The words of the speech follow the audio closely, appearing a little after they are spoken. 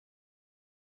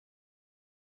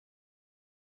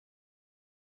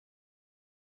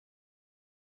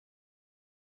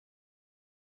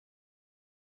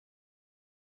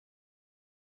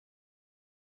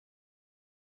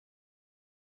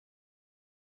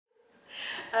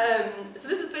So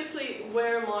this is basically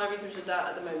where my research is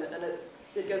at the moment, and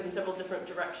it goes in several different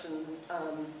directions,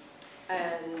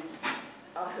 and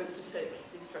I hope to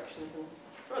take these directions and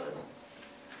further.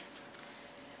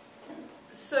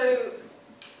 So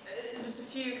just a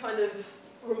few kind of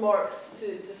remarks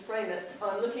to frame it.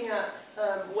 I'm looking at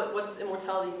what does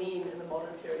immortality mean in the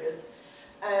modern period,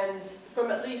 and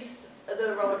from at least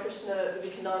the Ramakrishna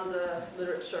Vivekananda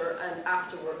literature and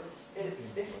afterwards,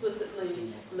 it's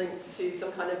explicitly linked to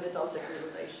some kind of Vedantic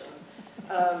realization.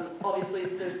 Obviously,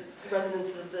 there's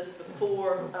resonance of this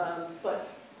before, but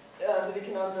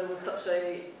Vivekananda was such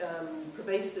a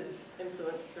pervasive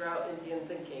influence throughout Indian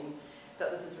thinking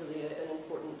that this is really an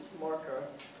important marker.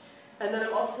 And then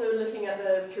I'm also looking at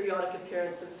the periodic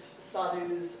appearance of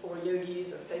sadhus or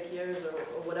yogis or fakirs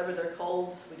or whatever they're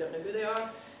called. We don't know who they are.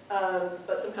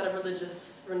 But some kind of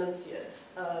religious renunciate,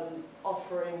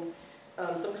 offering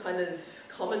some kind of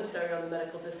commentary on the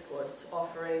medical discourse,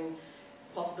 offering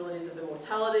possibilities of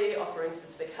immortality, offering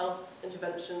specific health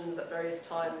interventions at various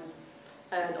times,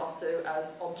 and also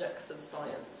as objects of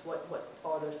science. What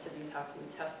are those cities? How can you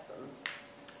test them?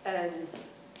 And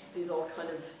these all kind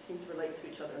of seem to relate to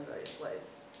each other in various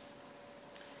ways.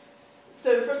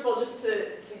 So first of all, just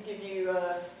to give you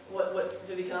what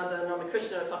Vivekananda and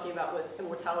Ramakrishna are talking about with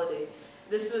immortality.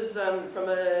 This was from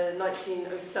a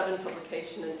 1907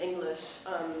 publication in English,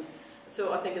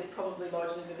 so I think it's probably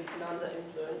largely Vivekananda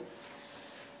influence.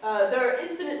 There are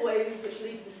infinite ways which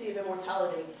lead to the sea of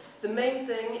immortality. The main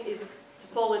thing is to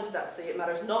fall into that sea. It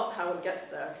matters not how one gets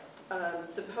there.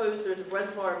 Suppose there's a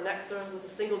reservoir of nectar with a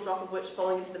single drop of which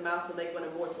falling into the mouth will make one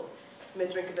immortal. You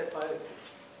may drink of it by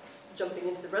jumping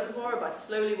into the reservoir or by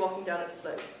slowly walking down its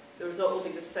slope. The result will be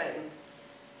the same.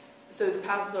 So the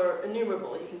paths are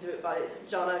innumerable. You can do it by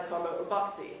jhana, karma, or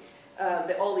bhakti.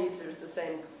 They all lead to the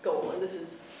same goal, and this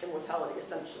is immortality,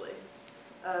 essentially.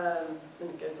 And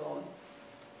it goes on.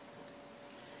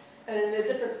 And in a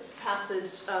different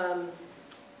passage,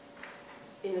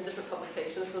 in a different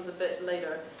publication, this one's a bit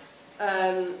later,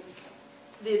 the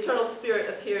eternal spirit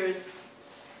appears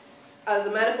as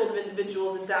a manifold of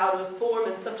individuals endowed with form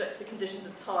and subject to conditions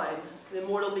of time. The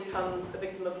immortal becomes a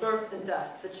victim of birth and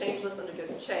death. The changeless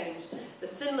undergoes change. The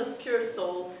sinless pure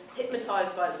soul,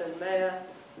 hypnotized by its own maya,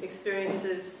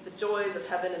 experiences the joys of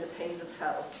heaven and the pains of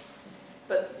hell.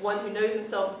 But one who knows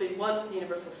himself to be one with the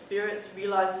universal spirit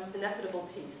realizes ineffable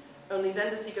peace. Only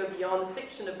then does he go beyond the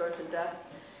fiction of birth and death,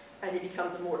 and he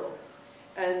becomes immortal.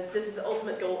 And this is the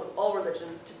ultimate goal of all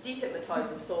religions, to dehypnotize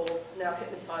the soul, now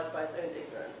hypnotized by its own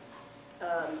ignorance.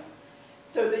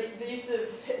 So the use of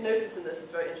hypnosis in this is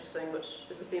very interesting, which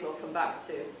is a theme I'll come back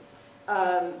to.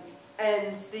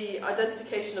 And the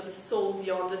identification of the soul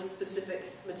beyond this specific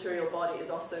material body is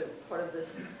also part of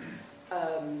this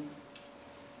kind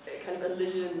of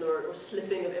elision or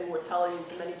slipping of immortality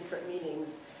into many different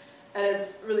meanings. And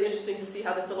it's really interesting to see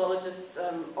how the philologists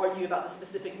argue about the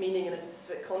specific meaning in a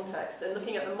specific context. And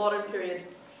looking at the modern period,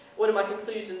 one of my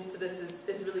conclusions to this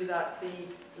is really that the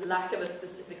lack of a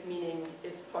specific meaning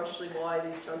is partially why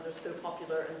these terms are so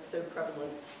popular and so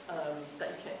prevalent,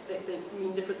 that they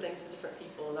mean different things to different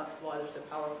people, and that's why they're so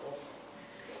powerful.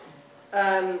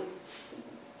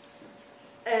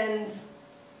 And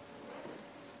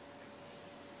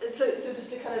so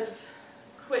just a kind of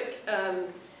quick,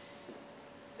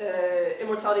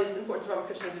 immortality is important to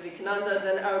Ramakrishna and Vivekananda.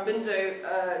 Then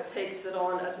Aurobindo takes it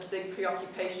on as a big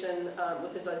preoccupation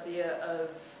with his idea of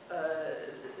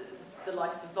the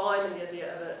life divine and the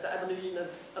idea of the evolution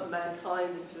of mankind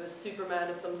into a superman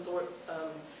of some sort, a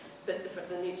bit different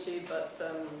than Nietzsche, but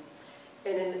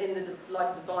in the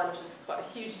Life Divine, which is quite a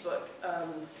huge book,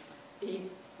 he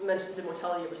mentions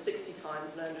immortality over 60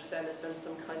 times, and I understand there's been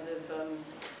some kind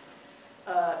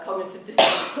of cognitive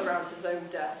dissonance around his own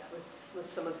death with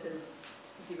some of his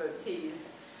devotees.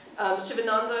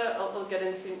 Shivananda, I'll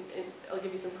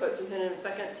give you some quotes from him in a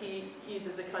second. He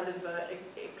uses a kind of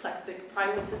eclectic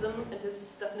pragmatism in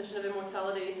his definition of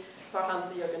immortality.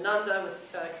 Paramahamsa Yogananda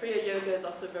with Kriya Yoga is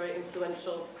also very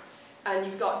influential. And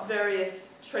you've got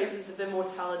various traces of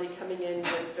immortality coming in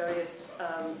with various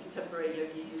contemporary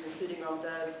yogis, including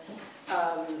Ramdev.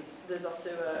 There's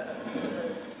also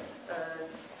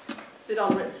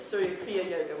Siddhamrit Surya Kriya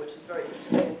Yoga, which is very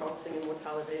interesting in promising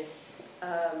immortality.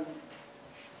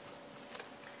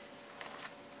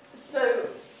 So,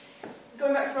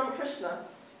 going back to Ramakrishna,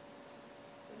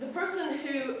 the person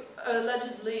who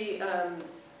allegedly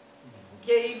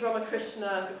gave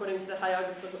Ramakrishna, according to the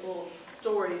hagiographical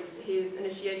stories, his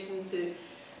initiation to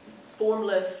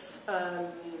formless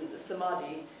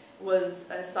samadhi was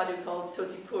a sadhu called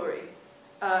Totipuri.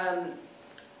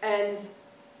 And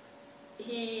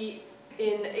he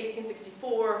in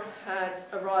 1864 had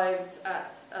arrived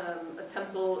at a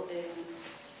temple in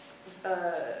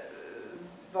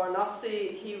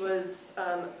Varanasi. He was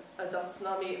a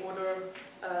Dasnami order,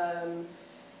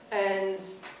 and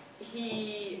so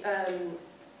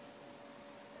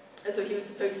he was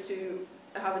supposed to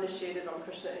have initiated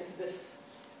Ramakrishna into this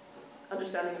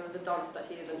understanding of Vedanta that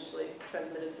he eventually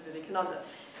transmitted to Vivekananda.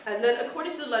 And then,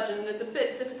 according to the legend, and it's a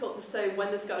bit difficult to say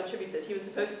when this got attributed, he was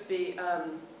supposed to be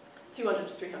 200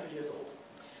 to 300 years old.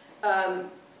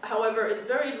 However, it's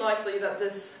very likely that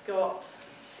this got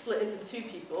split into two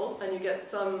people, and you get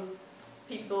some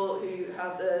people who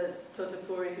have the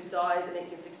Totapuri who died in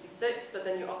 1866, but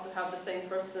then you also have the same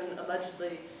person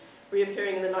allegedly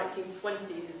reappearing in the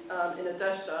 1920s in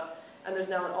Odisha, and there's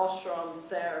now an ashram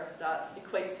there that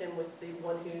equates him with the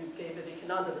one who gave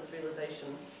Vivekananda this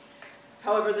realization.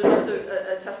 However, there's also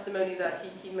a testimony that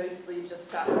he mostly just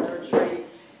sat under a tree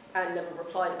and never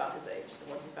replied about his age, the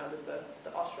one who founded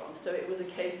the ashram. So it was a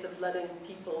case of letting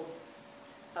people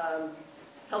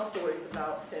tell stories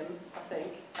about him, I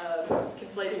think,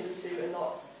 conflating the two and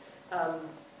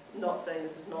not saying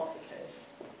this is not the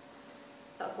case.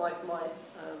 That's my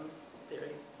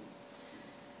theory.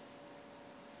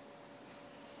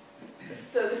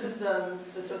 So this is the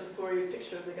Totapuri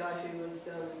picture of the guy who was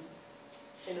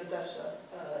in Odisha.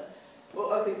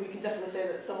 Well, I think we can definitely say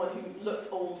that someone who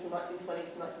looked old from 1920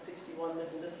 to 1961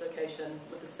 lived in this location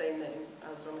with the same name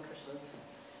as Ramakrishna's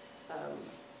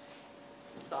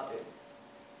sadhu.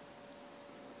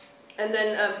 And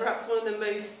then perhaps one of the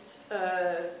most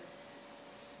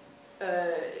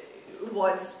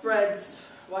widespread,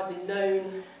 widely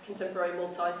known contemporary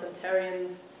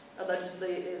multi-centarians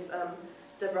allegedly is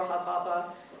Devraha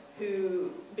Baba,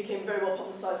 who became very well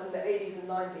publicized in the 80s and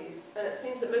 90s. And it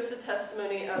seems that most of the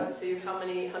testimony as to how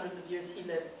many hundreds of years he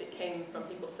lived, it came from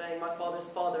people saying, my father's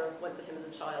father went to him as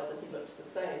a child and he looked the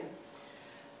same.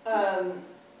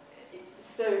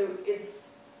 So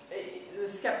it's, the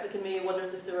skeptic in me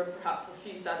wonders if there were perhaps a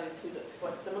few sadhus who looked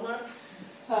quite similar.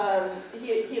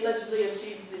 He allegedly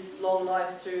achieved this long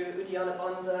life through Uddiyana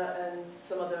Bandha and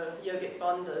some other yogic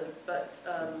bandhas, but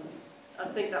I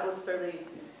think that was fairly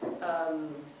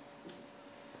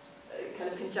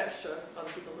kind of conjecture by the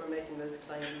people who are making those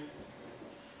claims.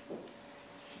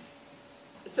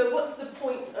 So what's the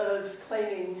point of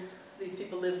claiming these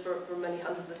people lived for many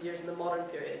hundreds of years in the modern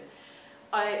period?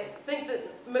 I think that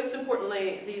most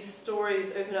importantly, these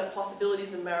stories open up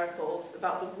possibilities and miracles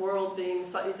about the world being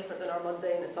slightly different than our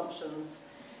mundane assumptions.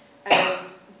 And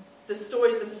the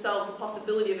stories themselves, the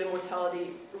possibility of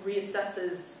immortality,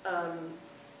 reassesses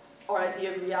our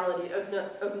idea of reality. It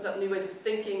opens up new ways of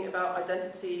thinking about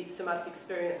identity, somatic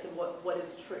experience, and what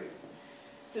is truth.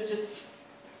 So just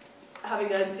having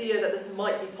the idea that this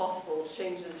might be possible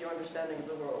changes your understanding of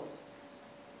the world.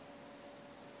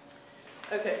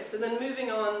 Okay, so then moving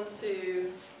on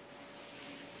to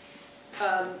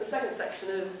the second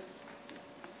section of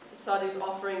sadhus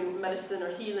offering medicine or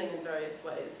healing in various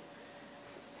ways.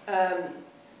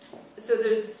 So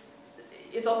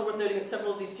it's also worth noting that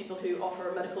several of these people who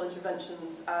offer medical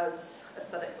interventions as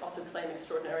ascetics also claim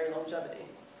extraordinary longevity.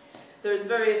 There's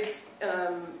various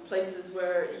places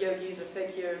where yogis or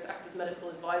fakirs act as medical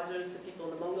advisors to people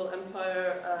in the Mongol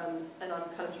Empire, and I'm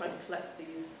kind of trying to collect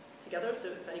these together, so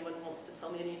if anyone wants to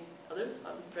tell me any others,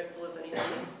 I'm grateful of any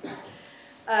evidence.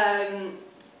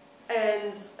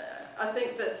 And I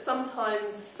think that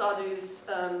sometimes sadhus,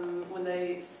 when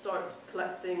they start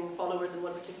collecting followers in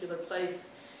one particular place,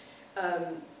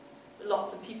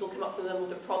 lots of people come up to them with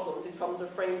their problems. These problems are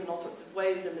framed in all sorts of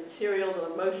ways. They're material,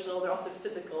 they're emotional, they're also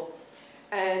physical.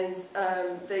 And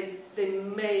they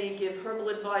may give herbal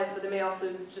advice, but they may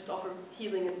also just offer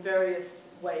healing in various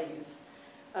ways.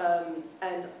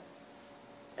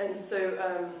 And so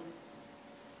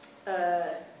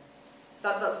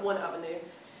that's one avenue.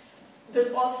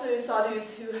 There's also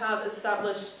sadhus who have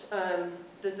established,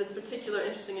 this particular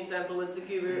interesting example was the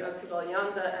guru of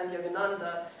Kuvalayanda and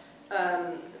Yogananda,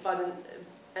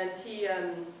 and he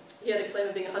had a claim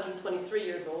of being 123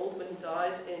 years old when he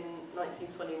died in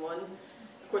 1921.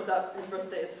 Of course, his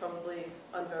birthday is probably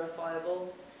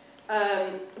unverifiable.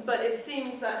 But it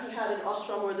seems that he had an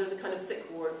ashram where there's a kind of sick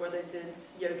ward where they did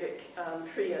yogic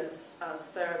kriyas as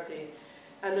therapy.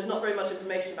 And there's not very much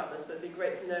information about this, but it'd be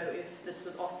great to know if this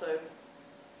was also,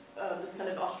 this kind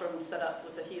of ashram set up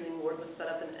with a healing ward was set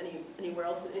up in anywhere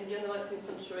else in India in the 19th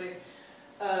century.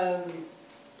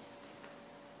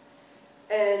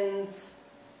 And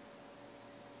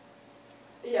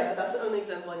yeah, that's the only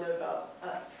example I know about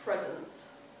at present.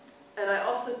 And I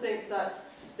also think that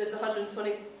this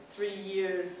 123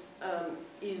 years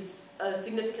is a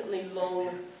significantly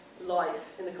long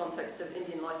life in the context of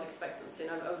Indian life expectancy.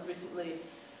 And I was recently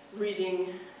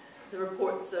reading the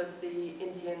reports of the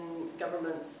Indian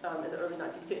government in the early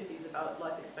 1950s about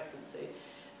life expectancy,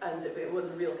 and it was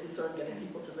a real concern getting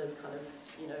people to live kind of,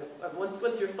 you know, once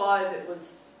you're 5 it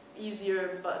was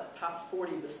easier, but past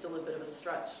 40 was still a bit of a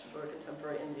stretch for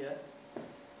contemporary India.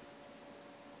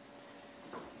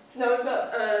 So now we've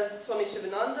got Swami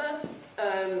Shivananda,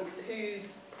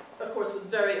 who's, of course, was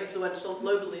very influential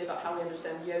globally about how we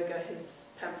understand yoga. His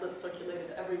pamphlets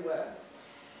circulated everywhere.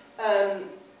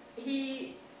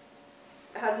 He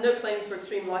has no claims for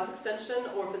extreme life extension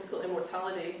or physical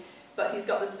immortality, but he's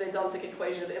got this Vedantic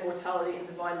equation of immortality and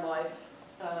divine life.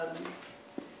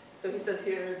 So he says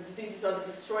here, diseases are the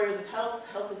destroyers of health.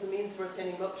 Health is the means for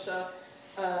attaining moksha.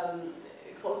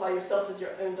 Qualify yourself as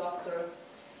your own doctor.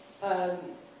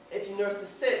 If you nurse the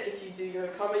sick, if you do your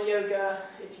karma yoga,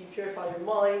 if you purify your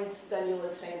mind, then you'll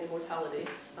attain immortality,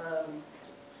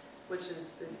 which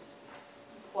is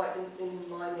quite in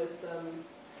line with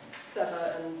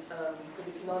Seva and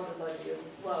Vivekananda's ideas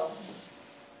as well.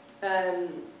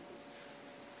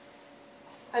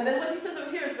 And then what he says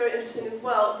over here is very interesting as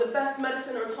well. The best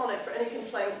medicine or tonic for any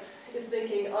complaint is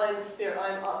thinking, I am the spirit,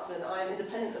 I am Atman, I am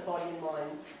independent of body and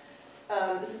mind.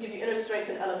 This will give you inner strength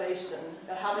and elevation.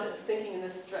 A habit of thinking in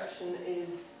this direction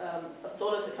is a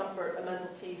solace, a comfort, a mental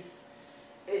peace.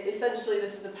 Essentially,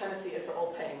 this is a panacea for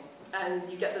all pain. And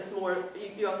you get this more,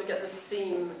 you also get this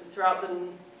theme throughout the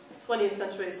 20th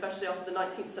century, especially also the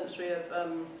 19th century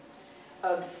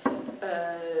of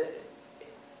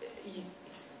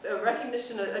a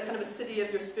recognition, a kind of a city of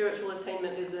your spiritual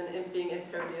attainment is in being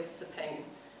impervious to pain.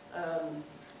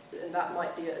 And that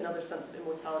might be another sense of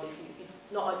immortality. If you're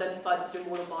not identified with your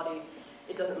mortal body,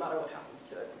 it doesn't matter what happens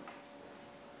to it.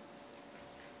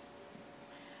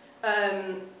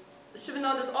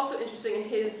 Shivananda is also interesting in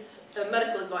his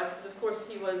medical advice, because of course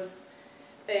he was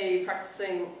a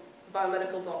practicing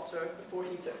biomedical doctor before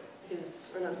he took his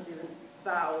renunciation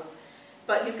vows.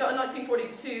 But he's got a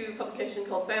 1942 publication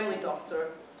called Family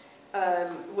Doctor,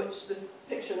 which this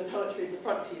picture in the poetry is the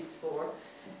front piece for.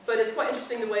 But it's quite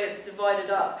interesting the way it's divided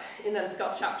up, in that it's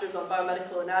got chapters on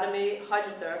biomedical anatomy,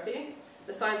 hydrotherapy,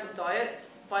 the science of diet,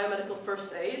 biomedical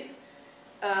first aid,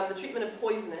 the treatment of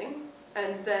poisoning,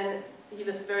 and then he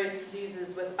lists various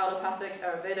diseases with allopathic,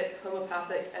 Ayurvedic,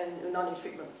 homeopathic, and Unani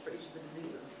treatments for each of the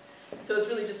diseases. So it's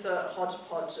really just a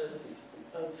hodgepodge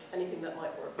of anything that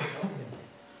might work.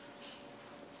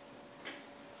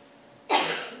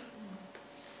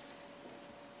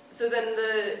 So then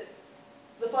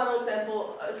the final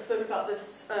example, I spoke about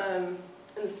this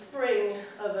in the spring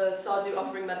of a sadhu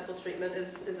offering medical treatment,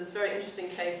 is this very interesting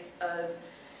case of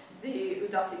the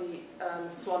Udasi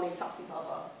Swami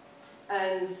Tapasviji.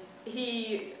 And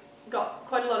he got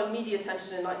quite a lot of media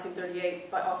attention in 1938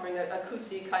 by offering a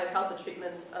kuti Kāyakalpa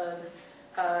treatment of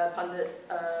Pandit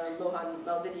Mohan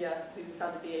Malvidya, who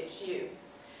founded BHU.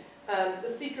 The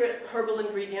secret herbal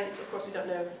ingredients, of course we don't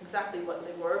know exactly what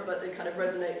they were, but it kind of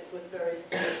resonates with various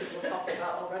things people talked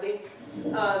about already.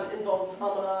 Involved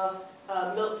amala,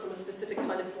 milk from a specific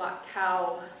kind of black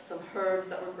cow, some herbs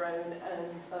that were grown,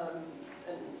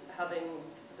 and having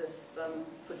this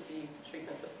kuti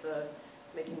treatment with the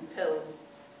making pills.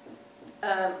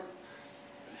 I'm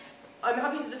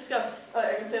happy to discuss,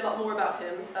 I can say a lot more about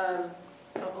him.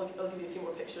 I'll give you a few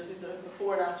more pictures. These are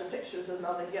before and after pictures of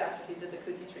Malvidya after he did the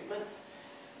kuti treatment.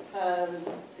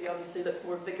 He obviously looked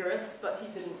more vigorous, but he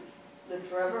didn't live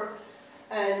forever.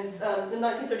 And in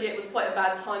 1938 was quite a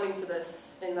bad timing for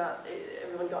this, in that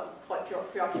everyone got quite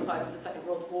preoccupied with the Second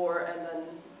World War and then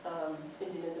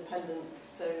Indian independence,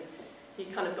 so he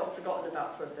kind of got forgotten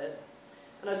about for a bit.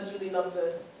 And I just really love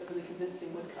the really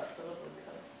convincing woodcuts. I love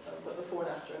woodcuts, but before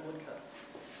and after and woodcuts.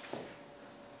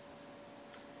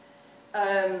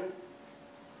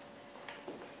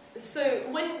 So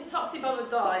when Tapasviji Baba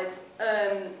died,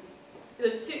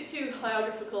 there's two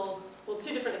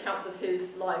different accounts of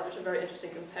his life, which are very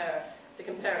interesting to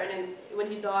compare. And when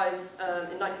he died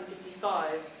in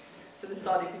 1955, so the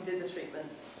sadhu who did the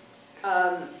treatment,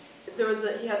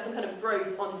 he had some kind of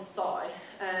growth on his thigh,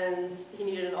 and he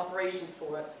needed an operation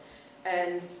for it.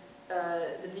 And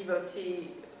the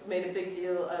devotee made a big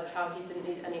deal of how he didn't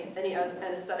need any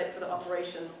anesthetic for the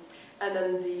operation. And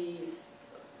then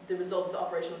the result of the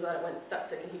operation was that it went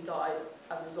septic and he died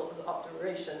as a result of the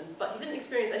operation. But he didn't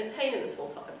experience any pain in this whole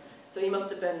time. So he must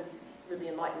have been really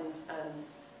enlightened and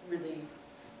really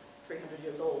 300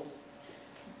 years old.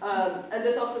 And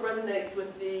this also resonates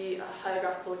with the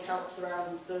hagiographical accounts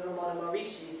around the Ramana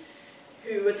Maharishi,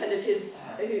 who attained his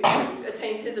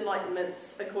enlightenment,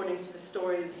 according to the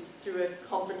stories, through a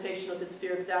confrontation with his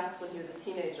fear of death when he was a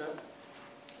teenager.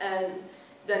 And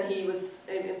then he was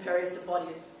imperious of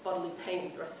bodily pain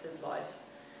for the rest of his life.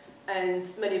 And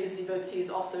many of his devotees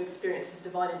also experienced his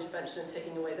divine intervention in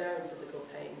taking away their own physical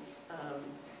pain,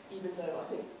 even though I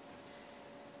think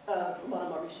Ramana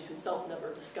Maharishi himself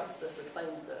never discussed this or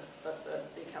claimed this, but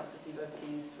the accounts of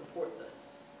devotees report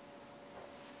this.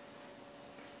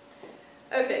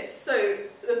 Okay, so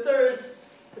the third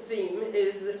theme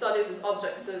is the Sadhus as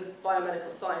objects of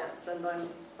biomedical science, and I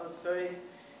was very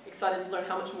excited to learn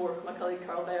how much more my colleague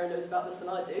Carl Bayer knows about this than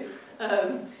I do.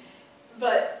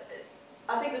 But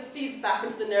I think this feeds back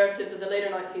into the narratives of the later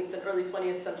 19th and early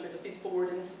 20th centuries, or feeds forward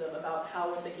into them about how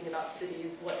we're thinking about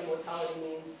cities, what immortality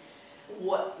means,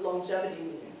 what longevity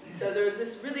means. So there was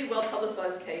this really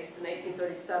well-publicized case in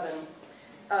 1837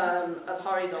 of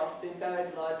Haridas being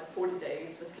buried alive for 40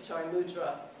 days with Kachari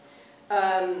Mudra.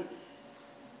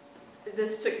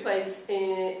 This took place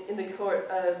in the court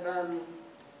of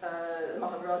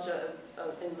Maharaja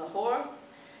in Lahore,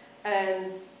 and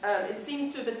it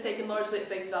seems to have been taken largely at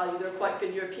face value. There are quite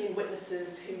good European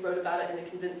witnesses who wrote about it in a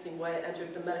convincing way and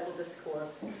entered the medical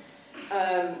discourse.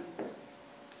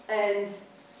 And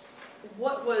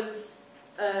what was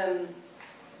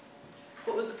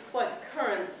quite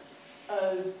current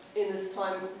in this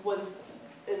time was,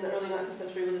 in the early 19th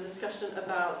century, was a discussion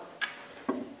about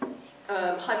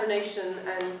hibernation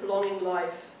and prolonging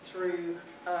life through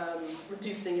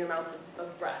reducing your amount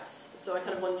of breaths. So I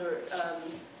kind of wonder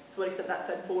to what extent that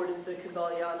fed forward into the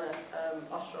Kavalyana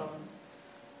ashram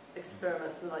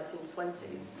experiments in the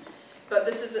 1920s. But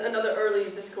this is another early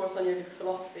discourse on yogic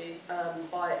philosophy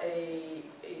by a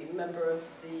member of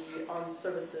the armed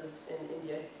services in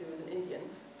India who was an Indian.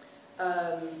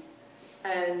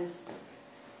 And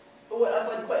what I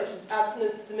find quite interesting is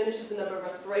abstinence diminishes the number of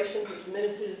respirations, which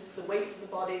diminishes the waste of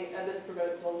the body, and this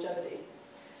promotes longevity.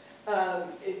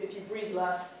 If you breathe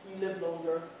less, you live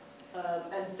longer.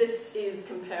 And this is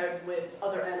compared with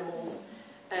other animals,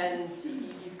 and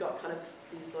you've got kind of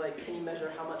these, like, can you measure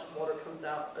how much water comes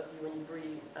out of you when you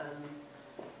breathe?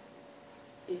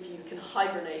 If you can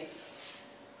hibernate,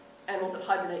 animals that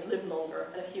hibernate live longer,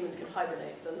 and if humans can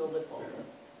hibernate, then they'll live longer.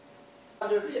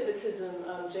 Under hypnotism,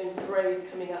 James Bray's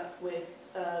coming up with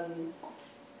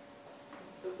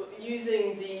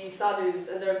using the sadhus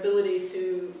and their ability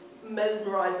to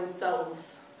mesmerize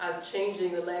themselves as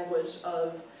changing the language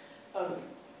of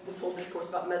this whole discourse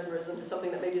about mesmerism to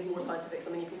something that maybe is more scientific,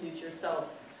 something you can do to yourself.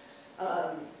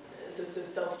 So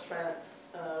self-trance,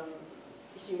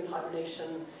 human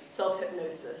hibernation,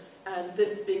 self-hypnosis, and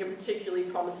this being a particularly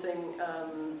promising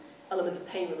element of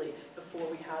pain relief before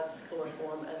we had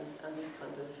chloroform and these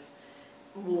kind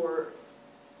of more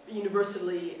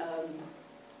universally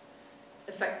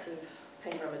effective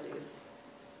pain remedies.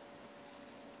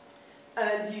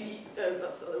 And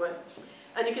that's the other way.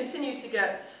 And you continue to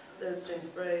get, there's James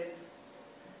Bray,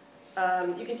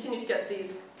 you continue to get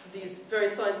these very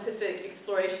scientific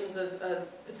explorations of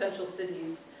potential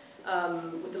cities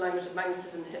with the language of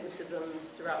magnetism and hypnotism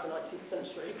throughout the 19th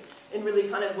century, in really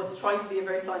kind of what's trying to be a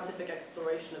very scientific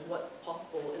exploration of what's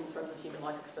possible in terms of human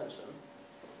life extension.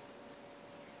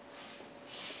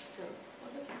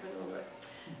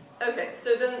 Okay,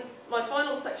 so then my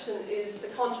final section is the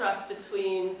contrast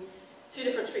between two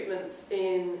different treatments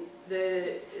in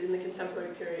the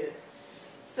contemporary period.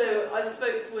 So I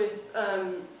spoke with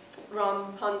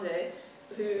Ram Pandey,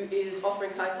 who is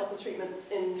offering Kāyakalpa treatments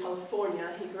in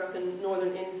California. He grew up in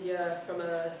northern India from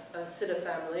a Siddha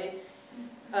family.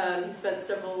 He spent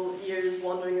several years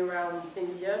wandering around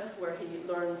India, where he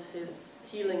learned his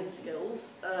healing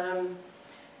skills.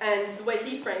 And the way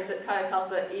he frames it,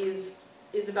 Kāyakalpa is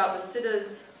about the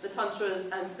Siddhas, the Tantras,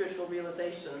 and spiritual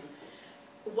realization.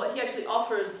 What he actually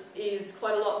offers is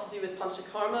quite a lot to do with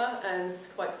Panchakarma and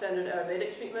quite standard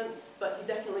Ayurvedic treatments, but he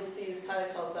definitely sees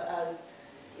Kāyakalpa as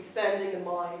expanding the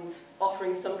mind,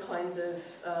 offering some kind of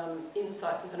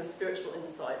insight, some kind of spiritual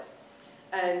insight.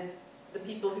 And the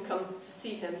people who come to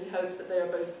see him, he hopes that they are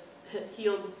both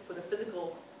healed for their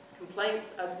physical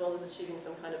complaints as well as achieving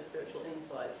some kind of spiritual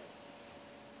insight.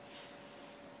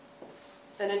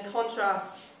 And in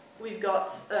contrast, we've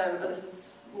got, this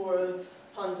is more of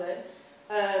Pandey.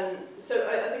 So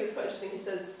I think it's quite interesting, he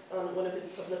says on one of his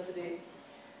publicity,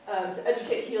 to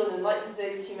educate, heal, and enlighten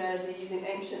today's humanity using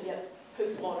ancient yet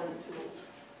postmodern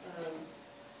tools.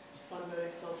 I'm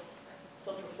very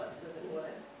self-reflective in a way.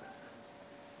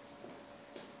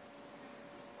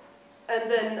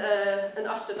 And then an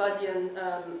Ashtavadyan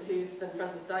who's been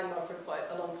friends with Dagmar for quite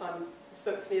a long time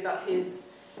spoke to me about his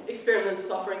experiments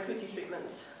with offering kuti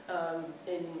treatments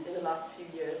in the last few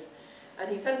years. And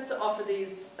he tends to offer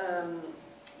these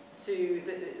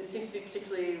it seems to be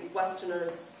particularly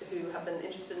Westerners who have been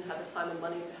interested and have the time and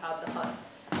money to have the hut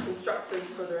constructed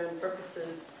for their own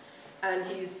purposes. And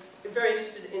he's very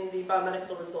interested in the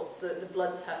biomedical results, the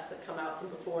blood tests that come out from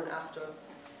before and after,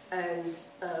 and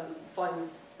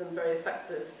finds them very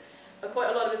effective.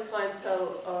 Quite a lot of his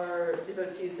clientele are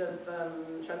devotees of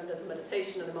transcendental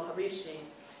meditation and the Maharishi.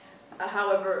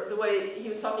 However, the way he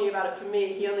was talking about it for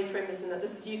me, he only framed this in that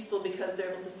this is useful because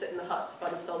they're able to sit in the hut by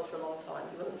themselves for a long time.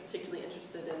 He wasn't particularly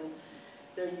interested in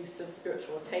their use of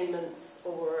spiritual attainments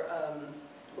or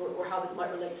how this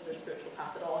might relate to their spiritual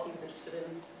path at all. He was interested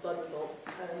in blood results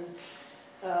and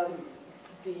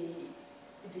the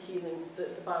healing, the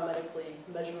biomedically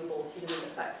measurable healing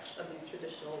effects of these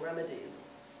traditional remedies.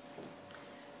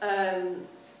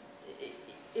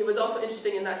 It was also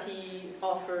interesting in that he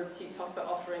talked about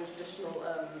offering traditional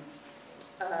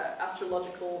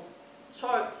astrological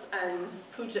charts and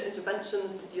puja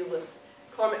interventions to deal with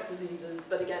karmic diseases,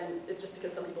 but again, it's just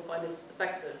because some people find this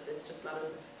effective. It just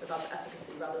matters about the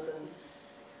efficacy rather than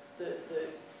the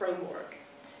framework.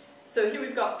 So here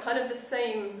we've got kind of the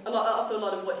same, also a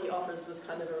lot of what he offers was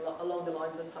kind of along the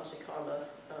lines of panchakarma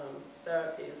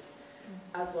therapies,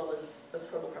 as well as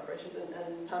herbal preparations.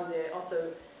 And Pandey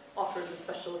also offers a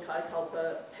special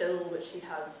Kāyakalpa pill, which he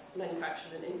has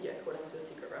manufactured in India according to a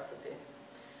secret recipe.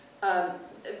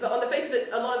 But on the face of it,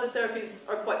 a lot of the therapies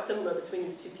are quite similar between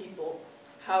these two people.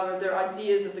 However, their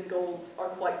ideas of the goals are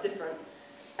quite different,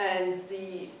 and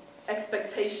the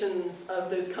expectations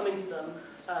of those coming to them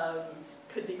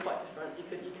could be quite different.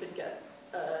 You could get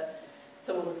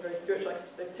someone with very spiritual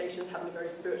expectations having a very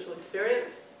spiritual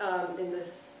experience in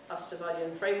this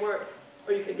Ashtavadyan framework,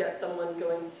 or you could get someone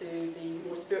going to the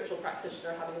more spiritual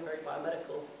practitioner having a very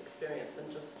biomedical experience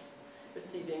and just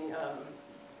receiving,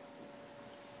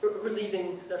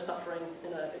 relieving their suffering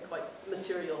in a quite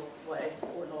material way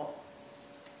or not.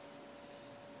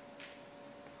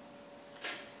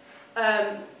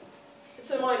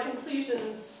 So my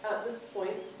conclusions at this point,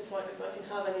 if I can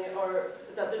have any, are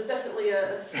that there's definitely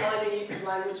a sliding use of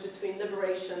language between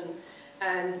liberation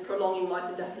and prolonging life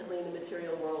indefinitely in the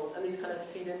material world, and these kind of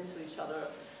feed into each other.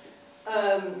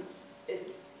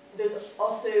 There's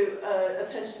also a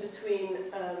tension between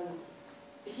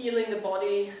healing the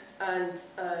body and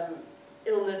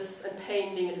illness and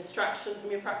pain being a distraction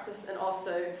from your practice, and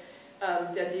also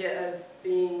the idea of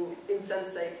being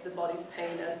insensate to the body's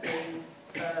pain as being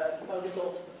a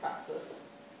result of the practice.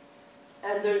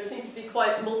 And there seems to be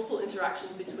quite multiple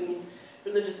interactions between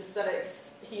religious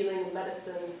aesthetics, healing,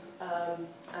 medicine, and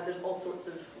there's all sorts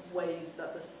of ways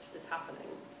that this is happening.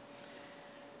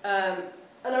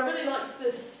 And I really liked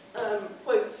this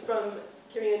quote from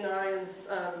Kirian Narayan's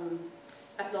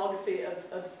ethnography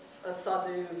of a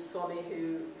sadhu, Swami,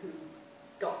 who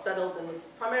got settled and was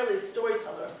primarily a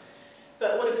storyteller.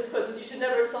 But one of his quotes was, "You should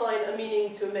never assign a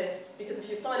meaning to a myth, because if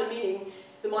you assign a meaning,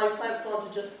 the mind clamps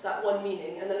onto just that one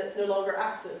meaning, and then it's no longer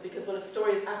active, because when a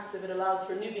story is active, it allows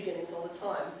for new beginnings all the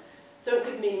time. Don't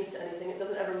give meanings to anything. It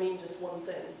doesn't ever mean just one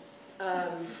thing."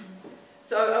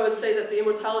 So I would say that the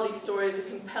immortality story is a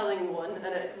compelling one,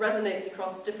 and it resonates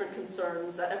across different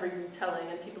concerns at every retelling,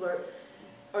 and people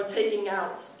are taking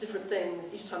out different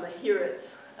things each time they hear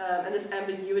it. And this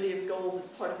ambiguity of goals is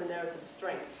part of the narrative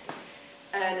strength.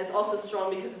 And it's also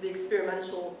strong because of the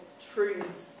experimental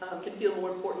truths can feel more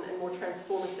important and more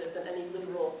transformative than any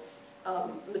literal,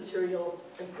 material,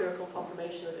 empirical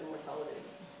confirmation of immortality.